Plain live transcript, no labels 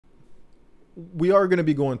we are going to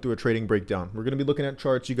be going through a trading breakdown. We're going to be looking at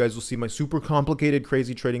charts. You guys will see my super complicated,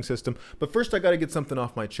 crazy trading system. But first, I got to get something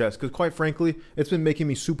off my chest because, quite frankly, it's been making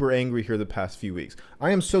me super angry here the past few weeks.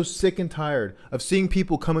 I am so sick and tired of seeing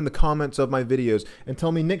people come in the comments of my videos and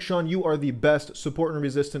tell me, Nick Sean, you are the best support and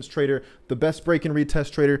resistance trader, the best break and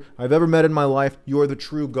retest trader I've ever met in my life. You are the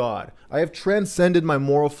true God. I have transcended my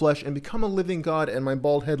moral flesh and become a living God, and my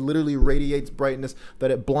bald head literally radiates brightness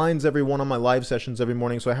that it blinds everyone on my live sessions every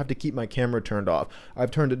morning, so I have to keep my camera turned off. I've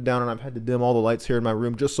turned it down and I've had to dim all the lights here in my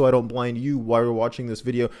room just so I don't blind you while you're watching this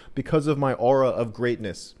video because of my aura of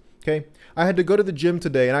greatness. Okay, I had to go to the gym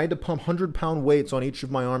today and I had to pump 100-pound weights on each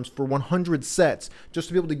of my arms for 100 sets just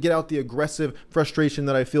to be able to get out the aggressive frustration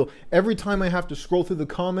that I feel every time I have to scroll through the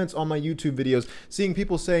comments on my YouTube videos, seeing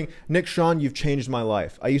people saying, Nick Sean, you've changed my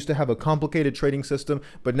life. I used to have a complicated trading system,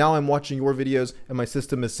 but now I'm watching your videos and my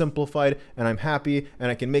system is simplified and I'm happy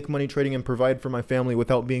and I can make money trading and provide for my family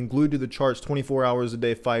without being glued to the charts 24 hours a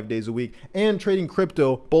day, 5 days a week, and trading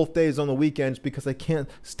crypto both days on the weekends because I can't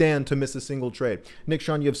stand to miss a single trade. Nick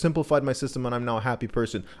Sean, you have simplified my system and I'm now a happy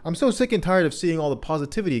person. I'm so sick and tired of seeing all the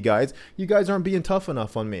positivity, guys. You guys aren't being tough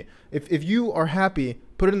enough on me. If you are happy,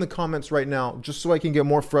 put it in the comments right now just so I can get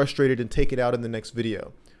more frustrated and take it out in the next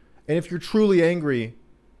video. And if you're truly angry,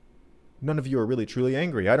 none of you are really truly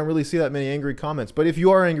angry. I don't really see that many angry comments, but if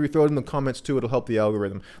you are angry, throw it in the comments too. It'll help the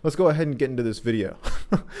algorithm. Let's go ahead and get into this video.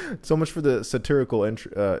 So much for the satirical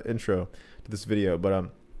intro to this video,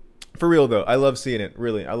 but for real though, I love seeing it.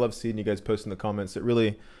 Really, I love seeing you guys post in the comments. It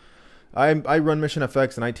really, I run Mission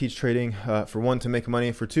FX and I teach trading for one, to make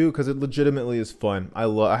money, for two, because it legitimately is fun.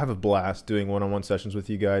 I have a blast doing one-on-one sessions with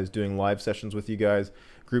you guys, doing live sessions with you guys,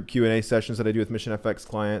 group Q&A sessions that I do with Mission FX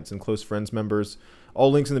clients and close friends members.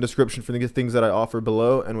 All links in the description for the things that I offer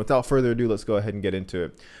below. And without further ado, let's go ahead and get into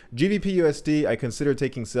it. GBP USD, I considered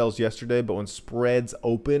taking sales yesterday, but when spreads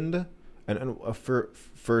opened,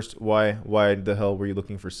 first, why the hell were you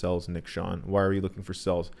looking for sells, Nick Sean? Why are you looking for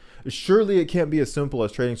sells? Surely it can't be as simple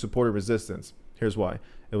as trading support or resistance. Here's why.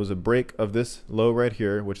 It was a break of this low right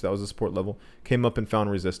here, which that was a support level, came up and found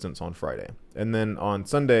resistance on Friday. And then on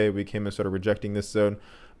Sunday, we came and started rejecting this zone.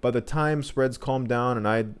 By the time spreads calmed down and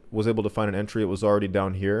I was able to find an entry, it was already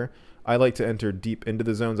down here. I like to enter deep into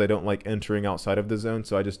the zones. I don't like entering outside of the zone,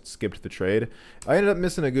 so I just skipped the trade. I ended up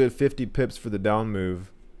missing a good 50 pips for the down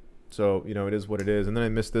move. So, you know, it is what it is. And then I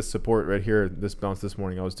missed this support right here, this bounce this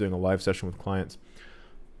morning. I was doing a live session with clients.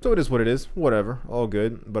 So it is what it is. Whatever. All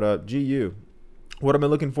good. But GU, what am I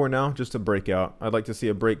looking for now? Just a breakout. I'd like to see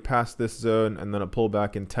a break past this zone and then a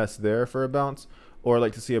pullback and test there for a bounce. Or I'd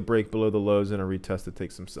like to see a break below the lows and a retest that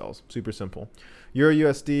takes some sells. Super simple. Euro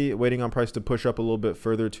USD, waiting on price to push up a little bit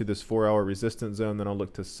further to this 4-hour resistance zone. Then I'll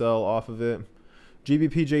look to sell off of it.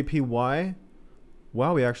 GBP JPY.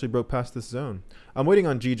 Wow, we actually broke past this zone. I'm waiting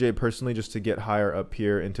on GJ personally just to get higher up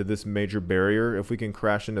here into this major barrier. If we can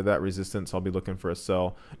crash into that resistance, I'll be looking for a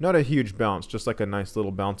sell. Not a huge bounce, just like a nice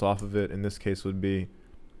little bounce off of it. In this case would be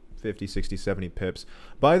 50, 60, 70 pips.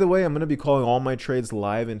 By the way, I'm going to be calling all my trades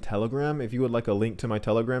live in Telegram. If you would like a link to my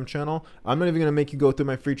Telegram channel, I'm not even going to make you go through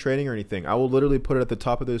my free training or anything. I will literally put it at the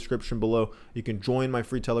top of the description below. You can join my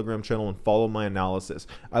free Telegram channel and follow my analysis.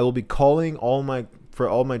 I will be calling all my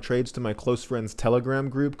trades to my close friends Telegram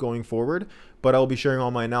group going forward, but I'll be sharing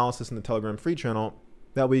all my analysis in the Telegram free channel.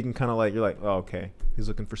 That way you can kind of like, you're like, oh, okay, he's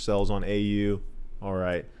looking for sells on AU. All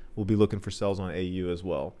right, we'll be looking for sells on AU as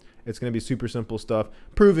well. It's going to be super simple stuff,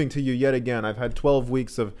 proving to you yet again, I've had 12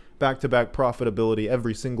 weeks of back-to-back profitability.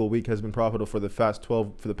 Every single week has been profitable for the past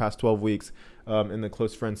 12 weeks in the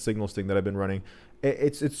close friends signal sting that I've been running.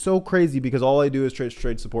 It's so crazy because all I do is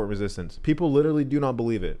trade support and resistance. People literally do not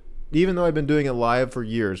believe it. Even though I've been doing it live for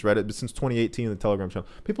years, right? Since 2018 in the Telegram channel.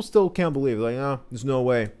 People still can't believe it. Like, oh, there's no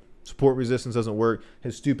way. Support resistance doesn't work.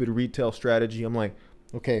 His stupid retail strategy. I'm like,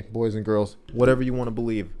 okay, boys and girls, whatever you want to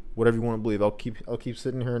believe. Whatever you want to believe. I'll keep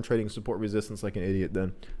sitting here and trading support resistance like an idiot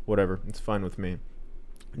then. Whatever. It's fine with me.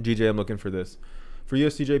 GJ, I'm looking for this. For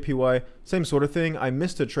USDJPY, same sort of thing. I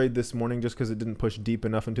missed a trade this morning just because it didn't push deep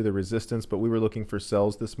enough into the resistance, but we were looking for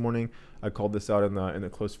sells this morning. I called this out in the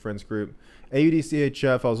close friends group.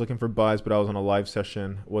 AUDCHF, I was looking for buys, but I was on a live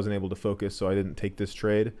session, wasn't able to focus, so I didn't take this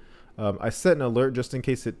trade. I set an alert just in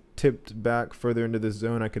case it tipped back further into this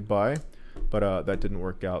zone I could buy, but that didn't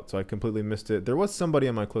work out, so I completely missed it. There was somebody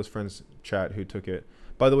in my close friends chat who took it.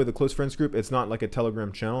 By the way, the close friends group, it's not like a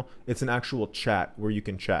Telegram channel. It's an actual chat where you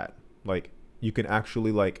can chat. Like, you can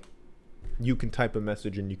actually, like, you can type a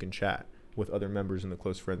message and you can chat with other members in the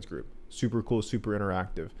close friends group. Super cool, super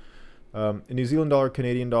interactive. New Zealand dollar,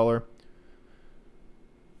 Canadian dollar.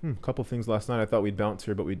 Couple things last night. I thought we'd bounce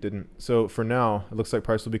here, but we didn't. So for now, it looks like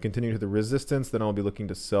price will be continuing to the resistance. Then I'll be looking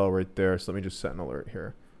to sell right there. So let me just set an alert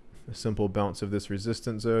here. A simple bounce of this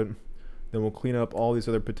resistance zone. Then we'll clean up all these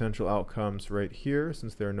other potential outcomes right here,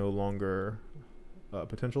 since they're no longer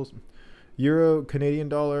potentials. Euro, Canadian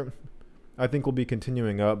dollar, I think we'll be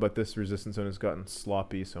continuing up, but this resistance zone has gotten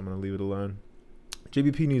sloppy, so I'm going to leave it alone.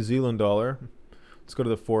 GBP, New Zealand dollar. Let's go to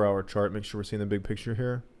the 4-hour chart. Make sure we're seeing the big picture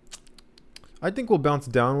here. I think we'll bounce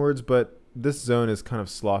downwards, but this zone is kind of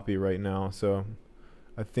sloppy right now, so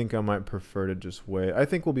I think I might prefer to just wait. I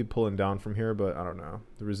think we'll be pulling down from here, but I don't know.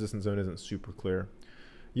 The resistance zone isn't super clear.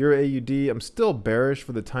 Euro AUD, I'm still bearish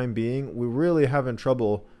for the time being. We're really having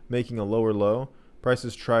trouble making a lower low. Price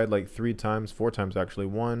has tried like 4 times actually.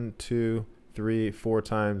 1, 2, 3, 4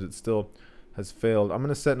 times. It still has failed. I'm going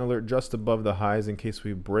to set an alert just above the highs in case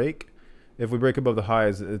we break. If we break above the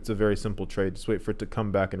highs, it's a very simple trade. Just wait for it to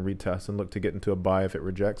come back and retest and look to get into a buy if it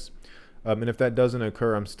rejects. And if that doesn't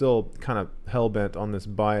occur, I'm still kind of hell-bent on this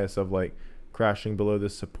bias of like crashing below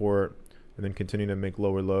this support and then continuing to make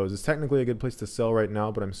lower lows. It's technically a good place to sell right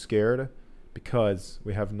now, but I'm scared because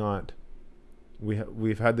we've had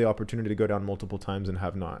the opportunity to go down multiple times and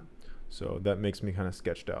have not. So that makes me kind of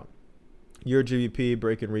sketched out. Euro GBP,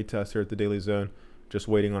 break and retest here at the daily zone. Just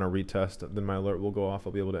waiting on a retest, then my alert will go off.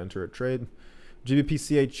 I'll be able to enter a trade. GBP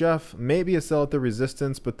CHF, maybe a sell at the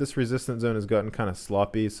resistance, but this resistance zone has gotten kind of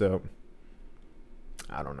sloppy, so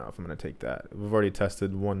I don't know if I'm going to take that. We've already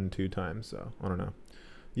tested 1, 2 times, so I don't know.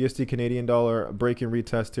 USD Canadian dollar, break and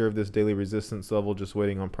retest here of this daily resistance level, just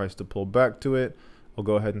waiting on price to pull back to it. I'll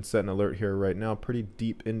go ahead and set an alert here right now, pretty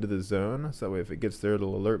deep into the zone, so that way if it gets there,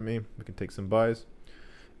 it'll alert me. We can take some buys.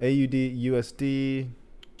 AUD USD.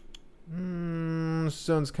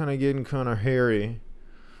 Zone's kind of getting kind of hairy.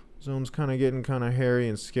 Zone's kind of getting kind of hairy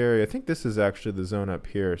and scary. I think this is actually the zone up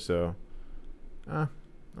here, so I'm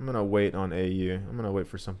going to wait on AU. I'm going to wait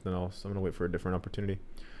for something else. I'm going to wait for a different opportunity.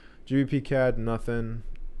 GBP CAD, nothing.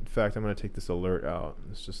 In fact, I'm going to take this alert out.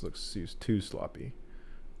 This just looks too sloppy.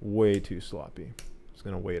 Way too sloppy. Just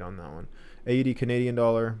going to wait on that one. AUD Canadian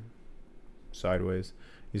dollar, sideways.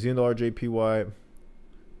 New Zealand dollar JPY.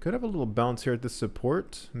 Could have a little bounce here at this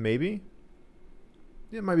support, maybe.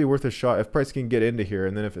 It might be worth a shot if price can get into here,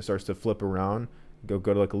 and then if it starts to flip around, go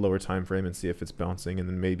to like a lower time frame and see if it's bouncing, and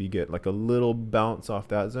then maybe get like a little bounce off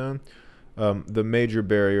that zone. The major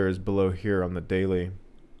barrier is below here on the daily,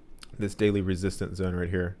 this daily resistance zone right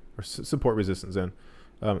here, or support resistance zone.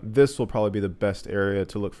 This will probably be the best area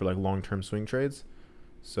to look for like long-term swing trades.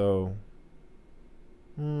 So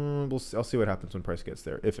I'll see what happens when price gets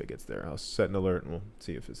there. If it gets there, I'll set an alert and we'll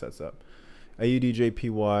see if it sets up. AUD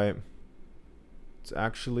JPY. It's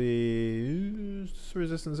actually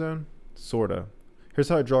resistance zone, sorta. Here's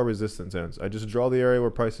how I draw resistance zones. I just draw the area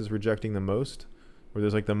where price is rejecting the most, where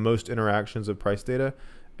there's like the most interactions of price data,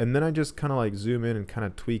 and then I just kind of like zoom in and kind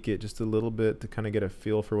of tweak it just a little bit to kind of get a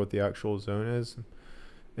feel for what the actual zone is.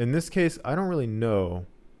 In this case, I don't really know.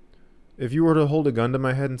 If you were to hold a gun to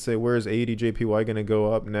my head and say, where is AUD JPY going to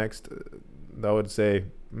go up next? That would say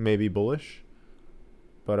maybe bullish.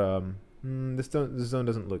 But this zone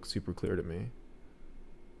doesn't look super clear to me.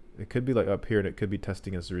 It could be like up here, and it could be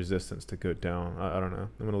testing as resistance to go down. I don't know.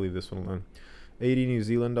 I'm going to leave this one alone. AUD New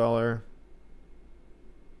Zealand dollar.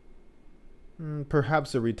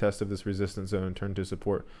 Perhaps a retest of this resistance zone and turn to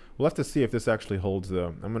support. We'll have to see if this actually holds,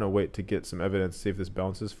 though. I'm going to wait to get some evidence, see if this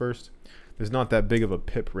bounces first. There's not that big of a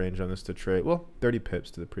pip range on this to trade. Well, 30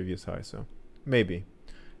 pips to the previous high, so maybe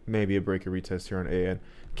a break or retest here on AN.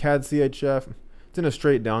 CAD CHF, it's in a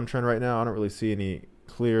straight downtrend right now. I don't really see any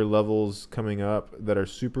clear levels coming up that are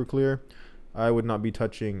super clear. I would not be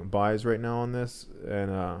touching buys right now on this,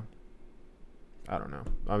 and I don't know.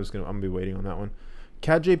 I'm gonna be waiting on that one.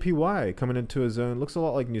 CAD JPY coming into a zone, looks a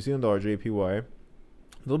lot like New Zealand dollar JPY. A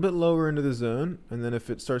little bit lower into the zone, and then if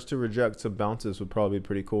it starts to reject, some bounces would probably be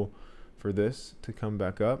pretty cool for this to come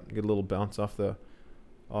back up. Get a little bounce off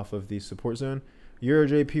of the support zone. Euro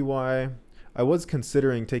JPY, I was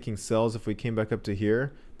considering taking sells if we came back up to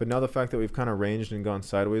here, but now the fact that we've kind of ranged and gone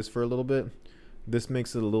sideways for a little bit, this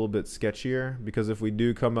makes it a little bit sketchier, because if we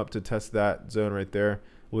do come up to test that zone right there,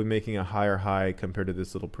 we'll be making a higher high compared to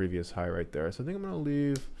this little previous high right there. So I think I'm going to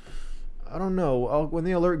leave, I don't know, when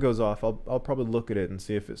the alert goes off, I'll probably look at it and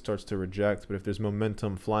see if it starts to reject, but if there's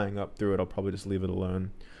momentum flying up through it, I'll probably just leave it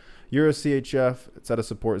alone. Euro CHF, it's at a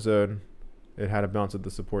support zone. It had a bounce at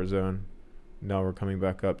the support zone. Now we're coming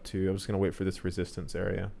back up to, I'm just going to wait for this resistance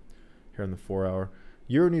area here on the 4 hour.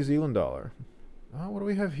 Euro New Zealand dollar. Oh, what do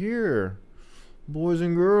we have here? Boys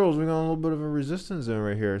and girls, we got a little bit of a resistance zone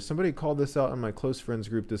right here. Somebody called this out in my close friends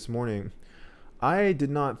group this morning. I did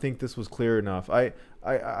not think this was clear enough.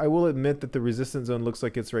 I will admit that the resistance zone looks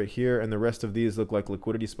like it's right here, and the rest of these look like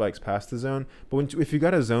liquidity spikes past the zone. But if you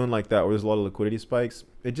got a zone like that where there's a lot of liquidity spikes,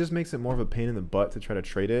 it just makes it more of a pain in the butt to try to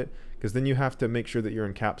trade it, because then you have to make sure that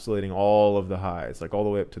you're encapsulating all of the highs, like all the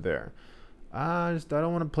way up to there. I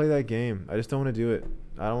don't want to play that game. I just don't want to do it.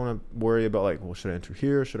 I don't want to worry about like, well, should I enter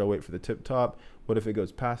here? Should I wait for the tip top? What if it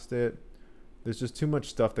goes past it? There's just too much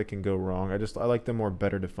stuff that can go wrong. I like the more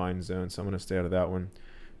better defined zones, so I'm going to stay out of that one.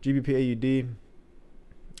 GBP AUD,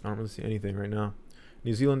 I don't really see anything right now.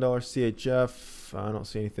 New Zealand dollar CHF, I don't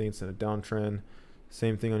see anything. It's in a downtrend.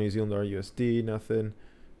 Same thing on New Zealand dollar USD, nothing.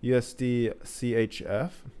 USD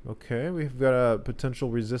CHF, okay, we've got a potential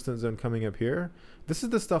resistance zone coming up here. This is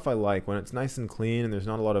the stuff I like, when it's nice and clean and there's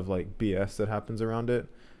not a lot of like BS that happens around it.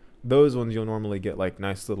 Those ones you'll normally get like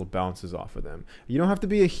nice little bounces off of them. You don't have to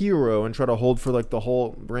be a hero and try to hold for like the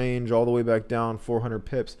whole range all the way back down 400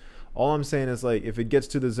 pips. All I'm saying is, like, if it gets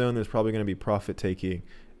to the zone, there's probably going to be profit taking.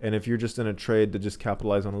 And if you're just in a trade to just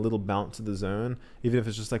capitalize on a little bounce of the zone, even if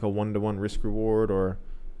it's just like a 1-to-1 risk reward, or,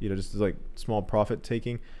 you know, just like small profit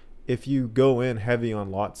taking, if you go in heavy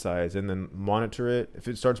on lot size and then monitor it, if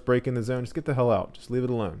it starts breaking the zone, just get the hell out. Just leave it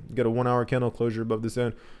alone. You got a 1 hour candle closure above the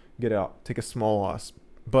zone, get out, take a small loss.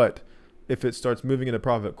 But if it starts moving into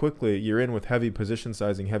profit quickly, you're in with heavy position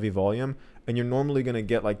sizing, heavy volume, and you're normally going to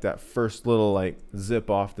get like that first little like zip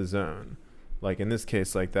off the zone. Like in this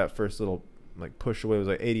case, like that first little like push away was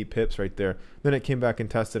like 80 pips right there. Then it came back and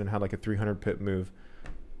tested and had like a 300 pip move.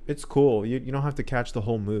 It's cool. You don't have to catch the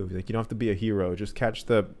whole move. Like, you don't have to be a hero. Just catch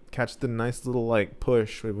the nice little like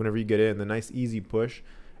push whenever you get in, the nice easy push,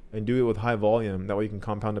 and do it with high volume. That way you can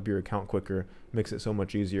compound up your account quicker. Makes it so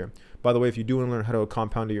much easier. By the way, if you do want to learn how to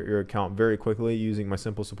compound your account very quickly using my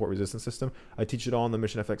simple support resistance system, I teach it all in the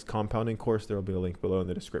Mission FX compounding course. There will be a link below in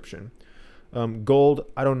the description. Gold,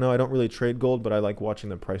 I don't know. I don't really trade gold, but I like watching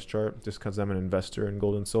the price chart just because I'm an investor in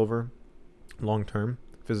gold and silver, long term,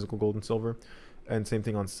 physical gold and silver, and same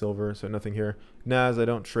thing on silver. So nothing here. NAS, I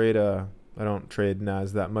don't trade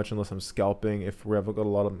NAS that much unless I'm scalping if we have got a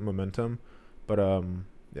lot of momentum. But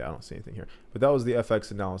yeah, I don't see anything here. But that was the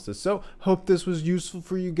FX analysis. So hope this was useful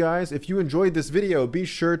for you guys. If you enjoyed this video, be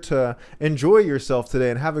sure to enjoy yourself today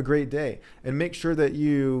and have a great day. And make sure that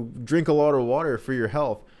you drink a lot of water for your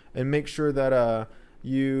health. And make sure that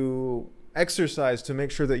you exercise to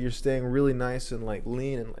make sure that you're staying really nice and like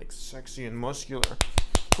lean and like sexy and muscular.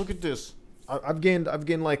 Look at this. I've gained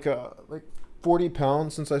like 40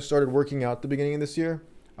 pounds since I started working out at the beginning of this year.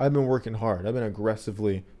 I've been working hard. I've been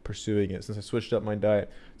aggressively pursuing it since I switched up my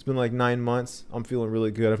diet. It's been like 9 months. I'm feeling really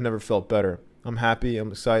good. I've never felt better. I'm happy.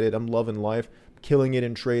 I'm excited. I'm loving life. I'm killing it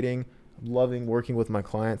in trading. I'm loving working with my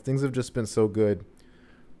clients. Things have just been so good.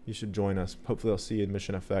 You should join us. Hopefully I'll see you in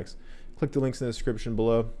Mission FX. Click the links in the description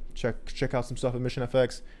below. Check out some stuff at Mission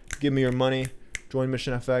FX. Give me your money. Join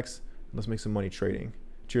Mission FX. And let's make some money trading.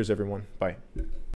 Cheers, everyone. Bye.